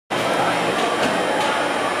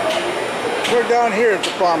We're down here at the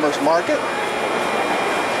farmer's market.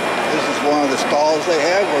 This is one of the stalls they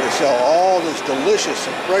have where they sell all this delicious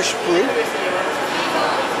fresh fruit.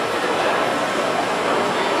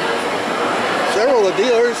 Several of the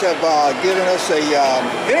dealers have given us a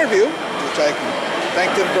interview, which I can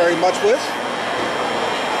thank them very much with.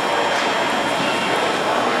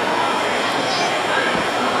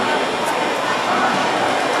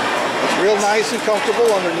 It's real nice and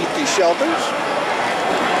comfortable underneath these shelters.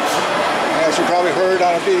 As you probably heard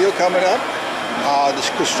on a video coming up, this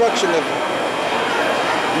construction of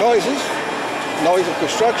noise of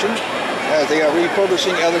construction as they are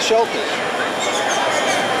refurbishing other shelters.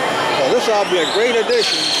 So this will be a great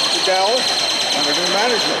addition to Dallas under new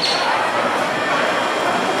management.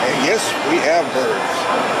 And yes, we have birds.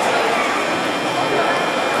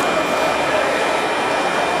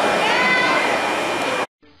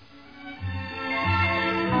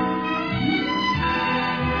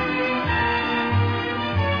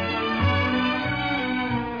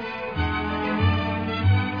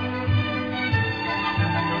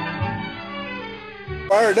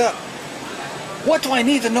 Fired up. What do I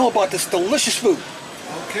need to know about this delicious food?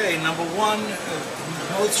 Okay, number one,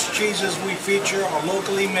 most cheeses we feature are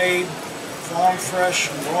locally made, farm fresh,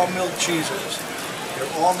 raw milk cheeses.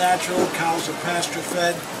 They're all natural, cows are pasture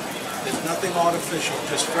fed. There's nothing artificial,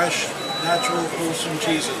 just fresh, natural, wholesome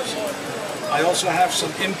cheeses. I also have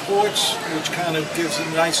some imports, which kind of gives a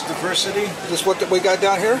nice diversity. Is this what we got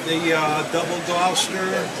down here? The Double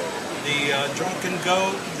Gloucester, the Drunken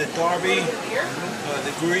Goat, the Derby,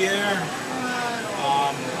 the Gruyere.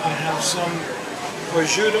 I have some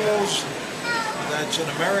prosciuttos. That's an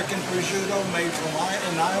American prosciutto made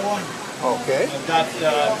in Iowa. Okay. I've got,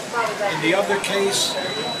 in the other case,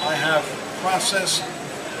 I have processed.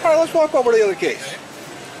 All right, let's walk over to the other case.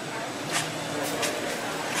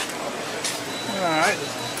 All right.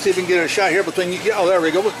 See if we can get a shot here between you. Oh, there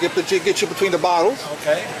we go. We'll get you between the bottles.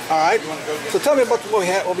 Okay. All right. So tell me about what we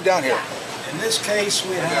have over down here. In this case,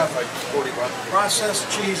 we have processed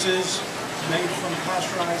cheeses made from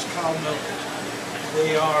pasteurized cow milk.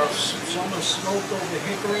 They are, some are smoked over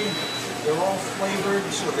hickory. They're all flavored,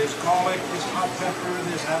 so there's garlic, there's hot pepper,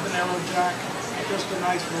 there's habanero jack. Just a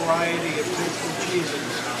nice variety of tasty cheeses.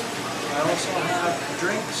 I also have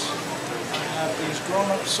drinks. I have these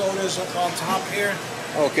grown-up sodas up on top here.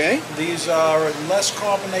 Okay. These are less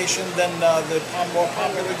carbonation than the more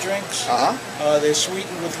popular drinks. They're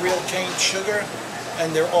sweetened with real cane sugar,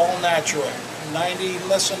 and they're all natural.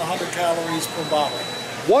 Less than 100 calories per bottle.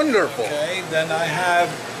 Wonderful. Okay, then I have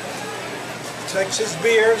Texas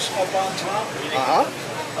beers up on top.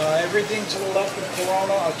 Everything to the left of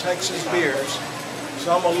Corona are Texas beers.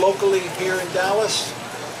 Some are locally here in Dallas.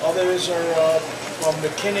 Others are from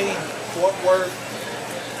McKinney, Fort Worth,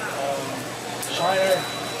 China.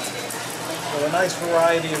 So a nice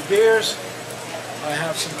variety of beers. I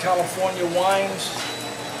have some California wines.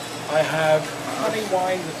 I have honey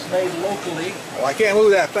wine that's made locally. Well, I can't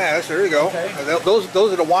move that fast. There you go. Okay. Those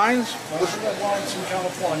are the wines? Those are the wines from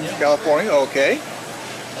California. California, okay.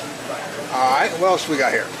 All right, what else we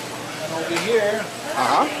got here? And over here,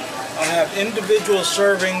 I have individual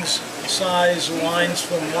servings size wines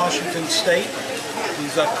from Washington State.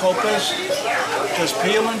 These are copas. Just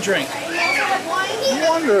peel and drink.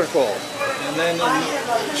 Wonderful. And then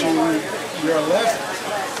to your left,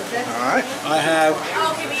 all right, I have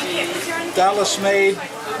Dallas-made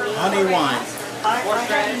honey wine.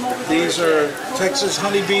 These are Texas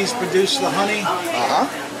honeybees produce the honey.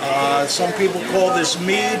 Some people call this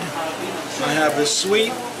mead. I have a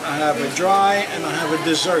sweet, I have a dry, and I have a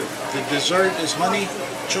dessert. The dessert is honey,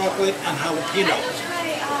 chocolate, and jalapeno.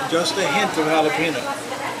 Just a hint of jalapeno.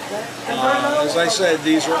 As I said,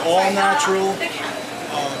 these are all natural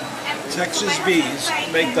Texas bees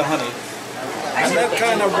make the honey. And that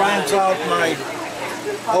kind of rounds out my...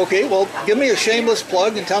 Okay, well, give me a shameless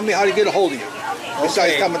plug and tell me how to get a hold of you.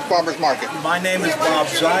 Besides coming to Farmer's Market. My name is Bob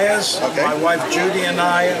Zayas. Okay. My wife Judy and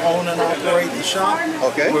I own and operate the shop.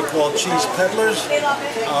 Okay. We're called Cheese Peddlers.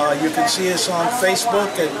 You can see us on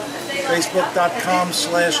Facebook at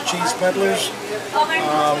facebook.com/cheesepeddlers.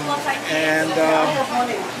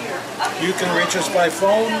 You can reach us by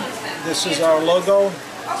phone. This is our logo.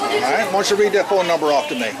 All right, why don't you read that phone number off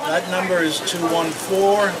to me? That number is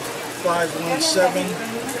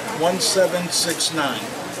 214-517-1769.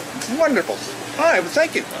 Wonderful. All right, well,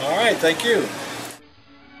 thank you. All right, thank you.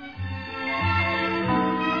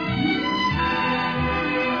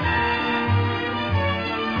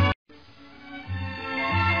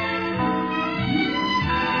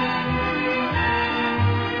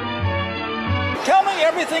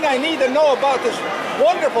 everything I need to know about this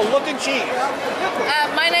wonderful looking cheese.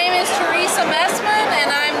 My name is Teresa Messman,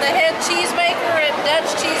 and I'm the head cheesemaker at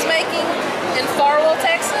Dutch Cheesemaking in Farwell,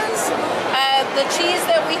 Texas. The cheese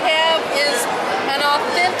that we have is an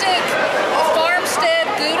authentic farmstead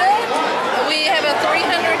Gouda. We have a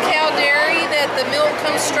 300-cow dairy that the milk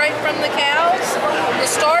comes straight from the cows. The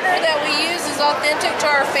starter that we use is authentic to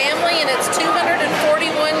our family, and it's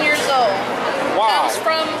 241 years old. Wow. Comes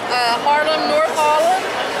from Haarlem, North Holland,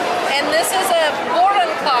 and this is a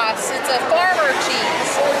Boerenkaas. It's a farmer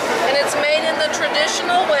cheese, and it's made in the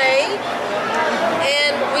traditional way,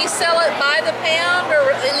 and we sell it by the pound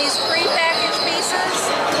or in these pre-packaged pieces.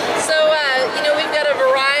 So, you know, we've got a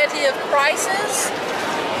variety of prices.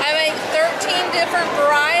 I make 13 different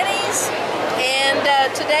varieties, and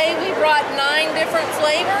today we brought 9 different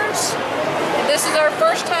flavors. This is our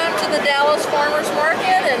first time to the Dallas Farmers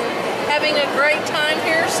Market, and having a great time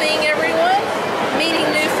here, seeing everyone, meeting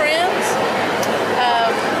new friends.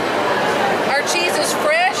 Our cheese is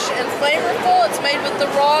fresh and flavorful. It's made with the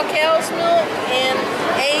raw cow's milk and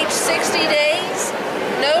aged 60 days.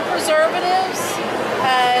 No preservatives.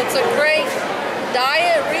 It's a great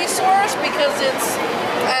diet resource because it's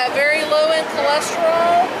very low in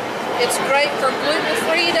cholesterol. It's great for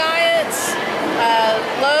gluten-free diets.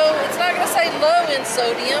 It's not going to say low in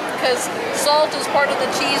sodium because salt is part of the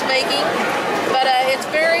cheese making, but it's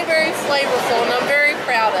very, very flavorful, and I'm very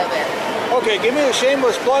proud of it. Okay, give me a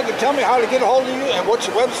shameless plug and tell me how to get a hold of you and what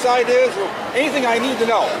your website is or anything I need to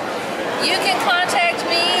know. You can contact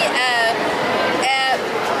me at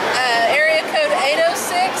area code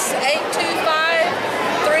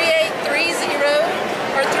 806-825-3830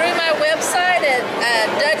 or through my website at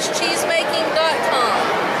DutchCheesemaking.com.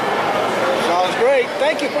 Sounds great.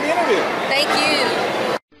 Thank you for the interview. Thank you.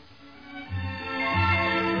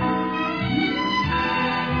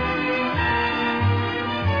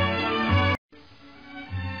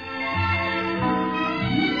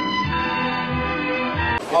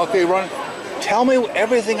 Okay, Ron, tell me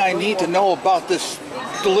everything I need to know about this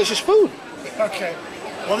delicious food. Okay.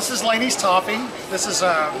 Well, this is Laney's Toffee. This is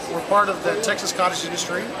we're part of the Texas cottage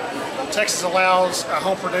industry. Texas allows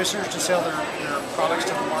home producers to sell their products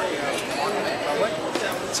to the market, public.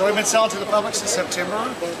 So we've been selling to the public since September.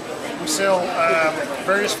 We sell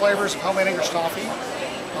various flavors of homemade English toffee.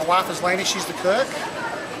 My wife is Laney. She's the cook.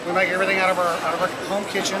 We make everything out of our home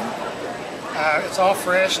kitchen. It's all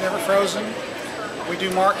fresh, never frozen. We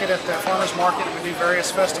do market at the farmers market. We do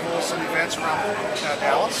various festivals and events around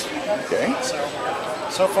Dallas. Okay.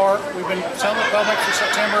 So far, we've been selling to the public for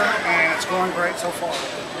September, and it's going great so far.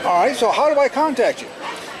 All right, so how do I contact you?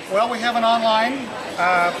 Well, we have an online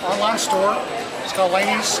store. It's called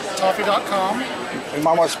Laney'sToffee.com. You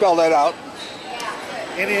might want to spell that out.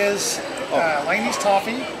 It is Laney's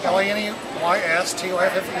Toffee, LANEYSTOFFE,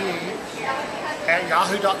 at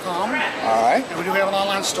yahoo.com. All right. And we do have an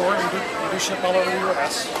online store. We do ship all over the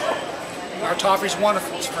U.S. Our toffee's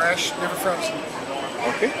wonderful. It's fresh, never frozen.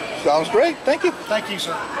 Okay, sounds great. Thank you. Thank you,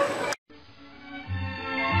 sir.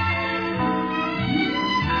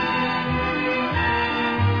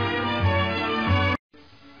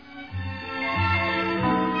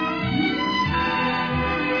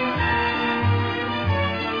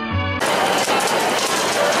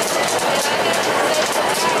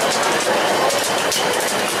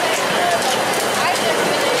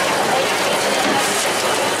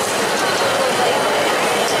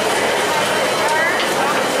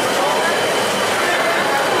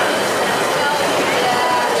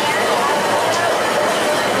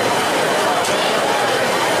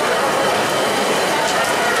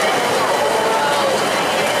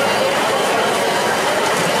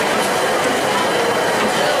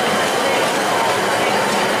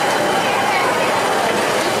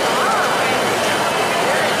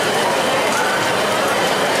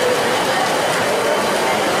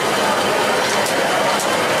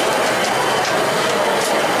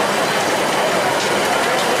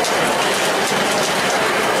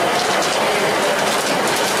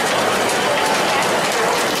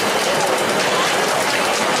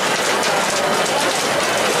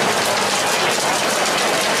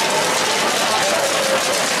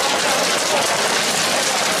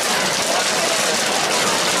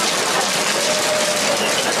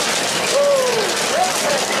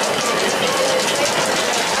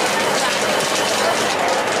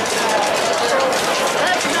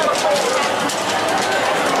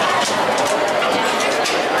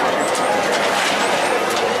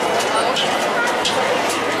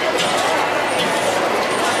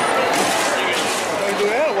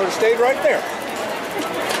 Stayed right there.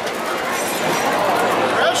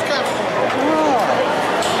 Fresh cut.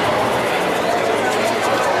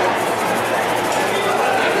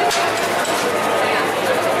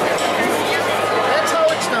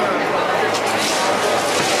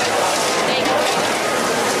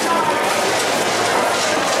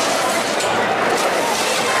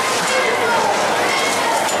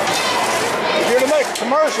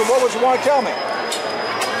 commercial. What would you want to tell me?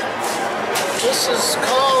 This is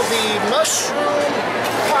called the mushroom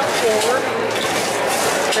popcorn.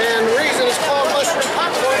 And the reason it's called mushroom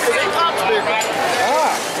popcorn is because it pops bigger.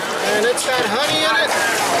 Ah. And it's got honey in it,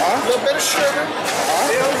 a little bit of sugar,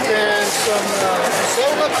 and some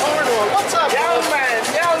soda corn oil. What's up, Young man.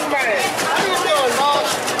 How you doing,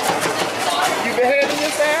 boss? You behaving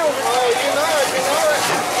yourself? Oh, you know it.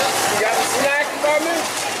 You got a snack for me?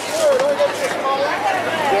 Sure, don't get your small.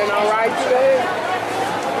 Doing all right today?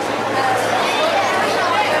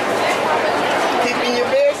 Keeping you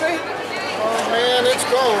busy? Oh, man, it's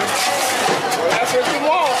going. Well, that's what you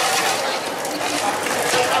want.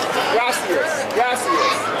 Gracias.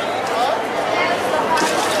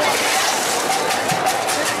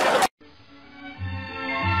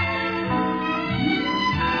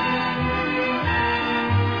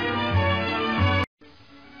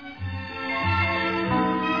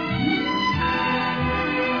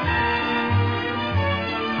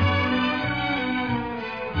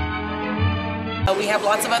 We have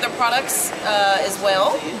lots of other products as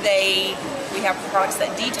well. We have products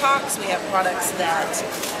that detox. We have products that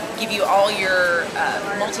give you all your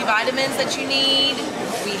multivitamins that you need.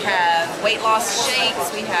 We have weight loss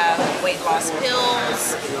shakes. We have weight loss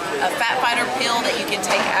pills. A fat fighter pill that you can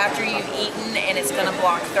take after you've eaten, and it's going to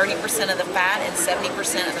block 30% of the fat and 70%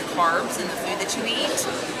 of the carbs in the food that you eat.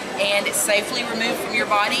 And it's safely removed from your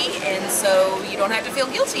body, and so you don't have to feel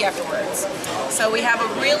guilty afterwards. So we have a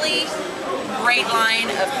really great line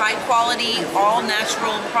of high quality, all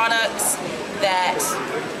natural products that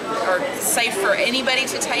are safe for anybody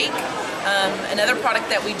to take. Another product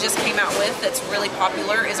that we just came out with that's really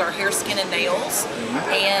popular is our hair, skin, and nails.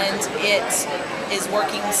 And it is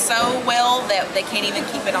working so well that they can't even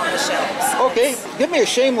keep it on the shelves. Okay, give me a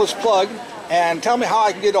shameless plug and tell me how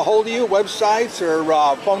I can get a hold of you, websites or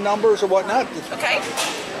phone numbers or whatnot. Okay,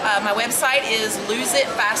 my website is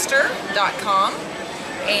loseitfaster.com.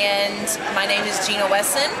 And my name is Gina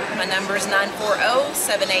Wesson. My number is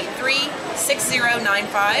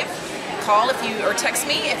 940-783-6095. Call if you, or text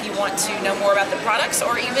me if you want to know more about the products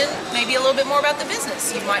or even maybe a little bit more about the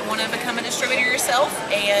business. You might want to become a distributor yourself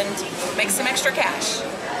and make some extra cash.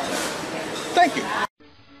 Thank you.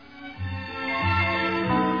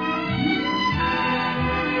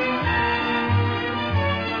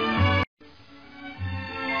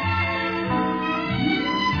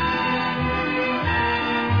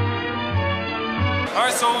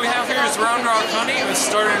 Alright, so what we have here is Round Rock Honey. It was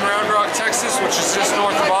started in Round Rock, Texas, which is just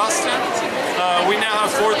north of Austin. We now have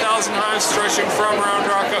 4,000 hives stretching from Round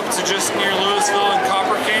Rock up to just near Louisville and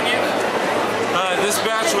Copper Canyon. This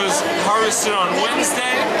batch was harvested on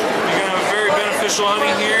Wednesday. You're going to have very beneficial honey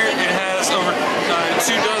here. It has over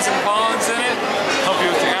 2 dozen pollens in it. Help you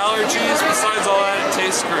with your allergies. Besides all that, it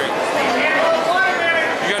tastes great.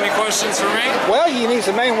 You got any questions for me? Well, you need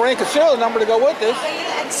some name, rank, and serial number to go with this.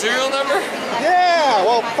 Serial number? Yeah,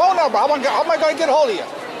 well, phone number. How am I going to get a hold of you?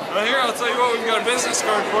 Well, here, I'll tell you what, we've got a business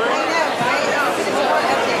card for you.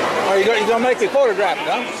 Are you going to make me photograph it,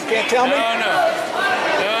 huh? You can't tell me? No.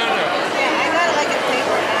 Yeah, I got it like a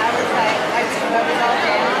paper, and I was like, I just wrote it all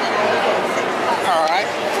down, and I was like 6 o'clock. All right.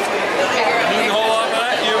 You can hold on to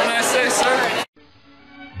that. You have a nice day, sir.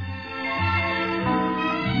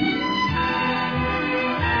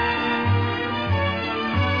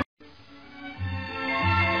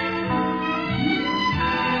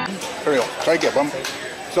 Here we go. Try to get one.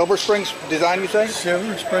 Silver Springs Design, you say?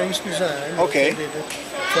 Silver Springs Design. Okay. Located at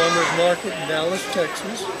Farmers Market in Dallas,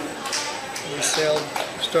 Texas. We sell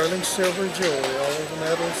sterling silver jewelry. All of the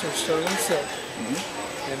metals are sterling silver.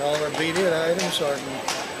 And all our beaded items are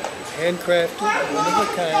handcrafted, one of a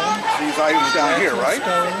kind. These items down here, right?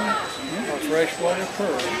 Stone or freshwater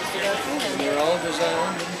pearl. And they're all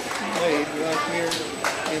designed and made right here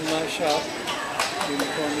in my shop in the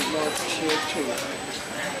Farmers Market shed too.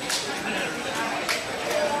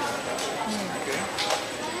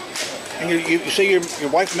 And you say your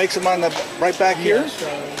wife makes them on the right back here? Yes,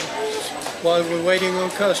 while we're waiting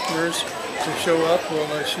on customers to show up,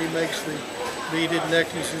 well, she makes the beaded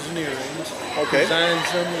necklaces and earrings,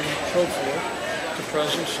 designs them and so forth. The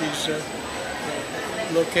process, she's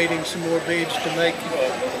locating some more beads to make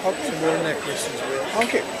some more necklaces with.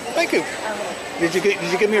 Okay, thank you. Did you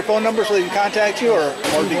give me your phone number so they can contact you, or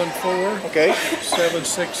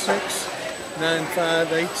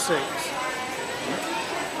 214-766-9586.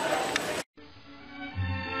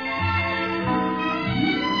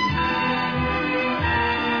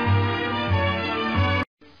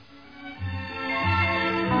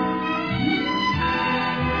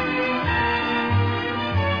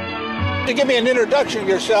 To give me an introduction of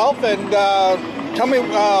yourself and tell me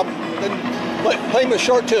Play me a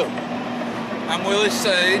short tune. I'm Willie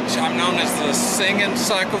Sage. I'm known as the singing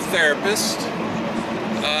psychotherapist.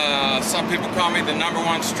 Some people call me the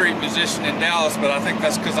 #1 street musician in Dallas, but I think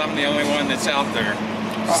that's because I'm the only one that's out there.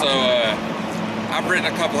 So I've written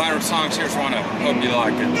a couple hundred songs. Here's one of them. Hope you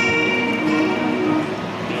like it.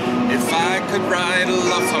 If I could write a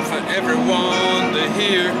love song for everyone to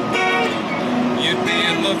hear, you'd be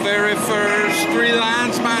in the very first 3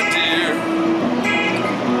 lines, my dear.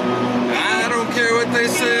 I don't care what they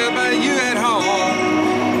say about you at home.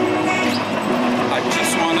 I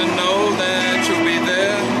just want to know that you'll be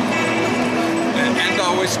there and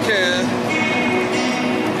always care.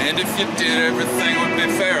 And if you did, everything would be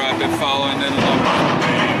fair. I'd be falling in love with you,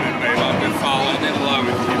 baby, babe. I'd be falling in love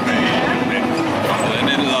with you, baby, falling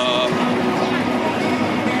in love.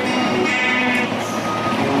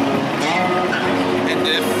 And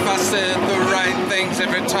if I said the right things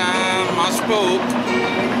every time I spoke,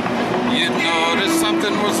 you'd notice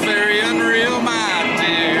something was very unreal, my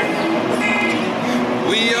dear.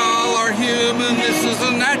 We all are human, this is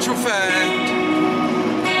a natural fact.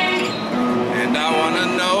 And I want to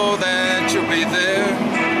know that you'll be there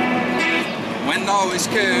and always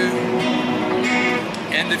care.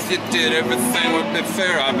 And if you did, everything would be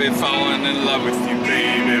fair. I'd be falling in love with you,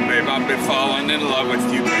 baby, babe. I'd be falling in love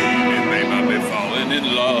with you, baby, babe. I'd be falling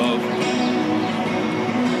in love.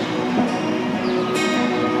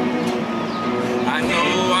 I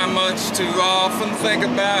know I much too often think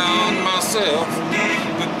about myself,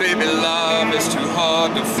 but baby, love is too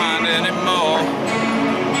hard to find anymore.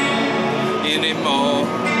 Anymore.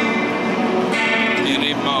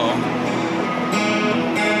 Anymore.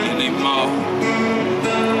 Anymore.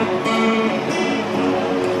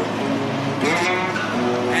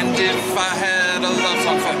 And if I had a love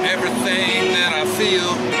song for everything that I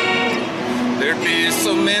feel, there'd be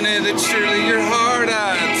so many that surely your heart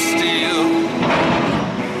I'd steal.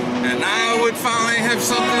 And I would finally have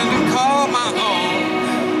something to call my own.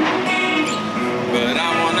 But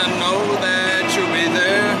I want to know that you'll be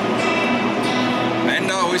there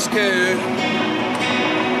and always care.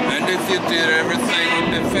 And if you did, everything would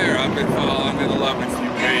be fair. I'd be falling in love with you,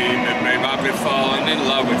 baby, babe. I'd be falling in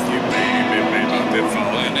love with you, baby, babe. I'd be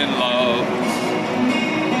falling in love.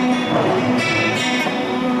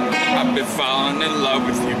 I'd be falling in love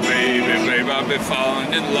with you, baby, babe. I'd be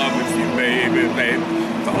falling in love with you, baby, babe.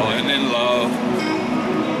 Falling in love.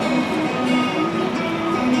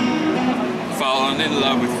 Falling in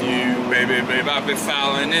love with you, baby, babe. I'd be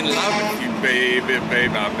falling in love with you, baby,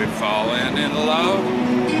 babe. I'd be falling in love.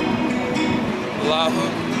 Love.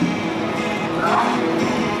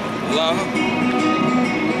 Love.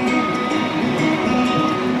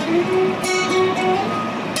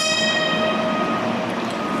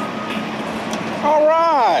 All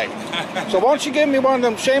right. So why don't you give me one of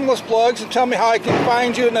them shameless plugs and tell me how I can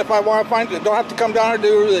find you, and if I want to find you, don't have to come down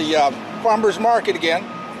here to the farmers market again.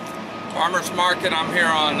 Farmers Market, I'm here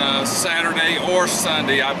on Saturday or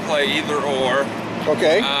Sunday. I play either or.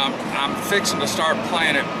 Okay. I'm fixing to start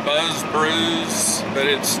playing at Buzz Brews, but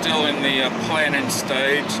it's still in the planning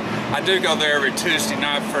stage. I do go there every Tuesday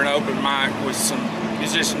night for an open mic with some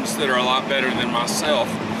musicians that are a lot better than myself,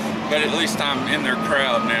 but at least I'm in their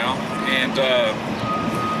crowd now. And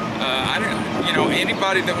I don't, you know,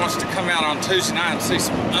 anybody that wants to come out on Tuesday night and see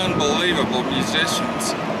some unbelievable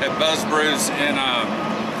musicians at Buzz Brews in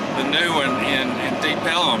the new one in Deep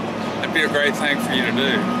Ellum, that'd be a great thing for you to do.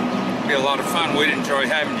 It'd be a lot of fun. We'd enjoy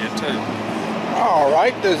having you too. All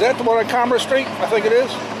right. Is that the one on Commerce Street? I think it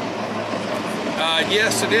is.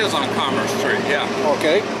 Yes, it is on Commerce Street. Yeah.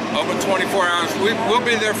 Okay. Open 24 hours. We'll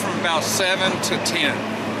be there from about 7 to 10.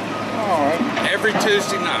 All right. Every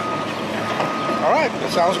Tuesday night. All right.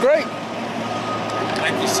 That sounds great.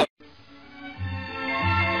 Thank you so much.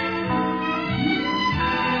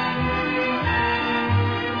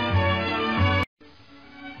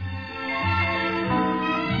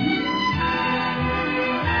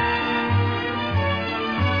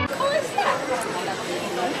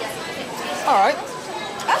 All right.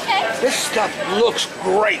 Okay. This stuff looks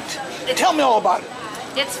great. Tell me all about it.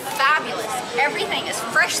 It's fabulous. Everything is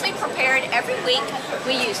freshly prepared every week.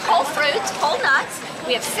 We use whole fruits, whole nuts.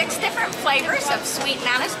 We have 6 different flavors of Sweet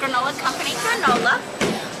Nana's Granola Company granola.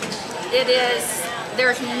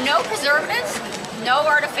 There's no preservatives, no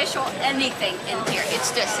artificial anything in here.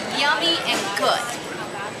 It's just yummy and good.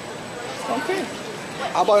 Okay.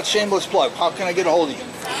 How about a shameless plug? How can I get a hold of you?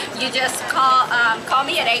 You just call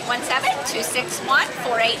me at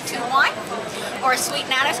 817-261-4821 or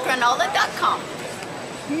sweetnanasgranola.com.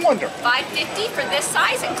 Wonderful. $5.50 for this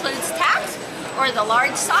size includes tax, or the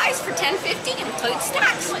large size for $10.50 includes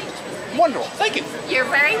tax. Wonderful. Thank you. You're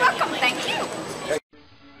very welcome. Thank you.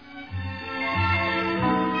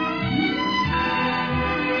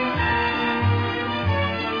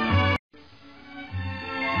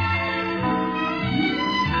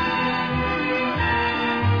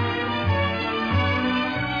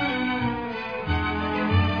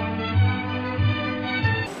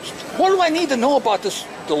 What do I need to know about this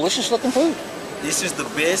delicious looking food? This is the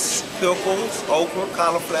best pickles, okra,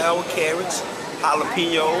 cauliflower, carrots,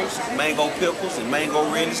 jalapenos, mango pickles, and mango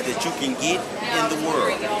relish that you can get in the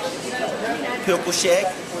world. Pickle Shack,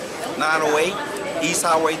 908 East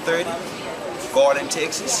Highway 30, Garden,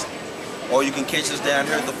 Texas. Or you can catch us down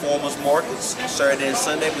here at the Farmers Markets, Saturday and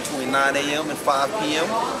Sunday between 9 a.m. and 5 p.m.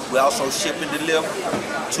 We also ship and deliver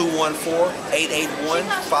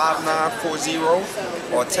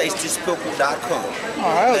 214-881-5940 or tastyspickle.com.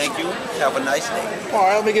 All right. Thank you. Have a nice day. All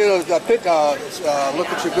right, let me get a look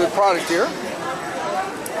at your good product here.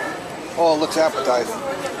 Oh, it looks appetizing.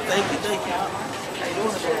 Thank you.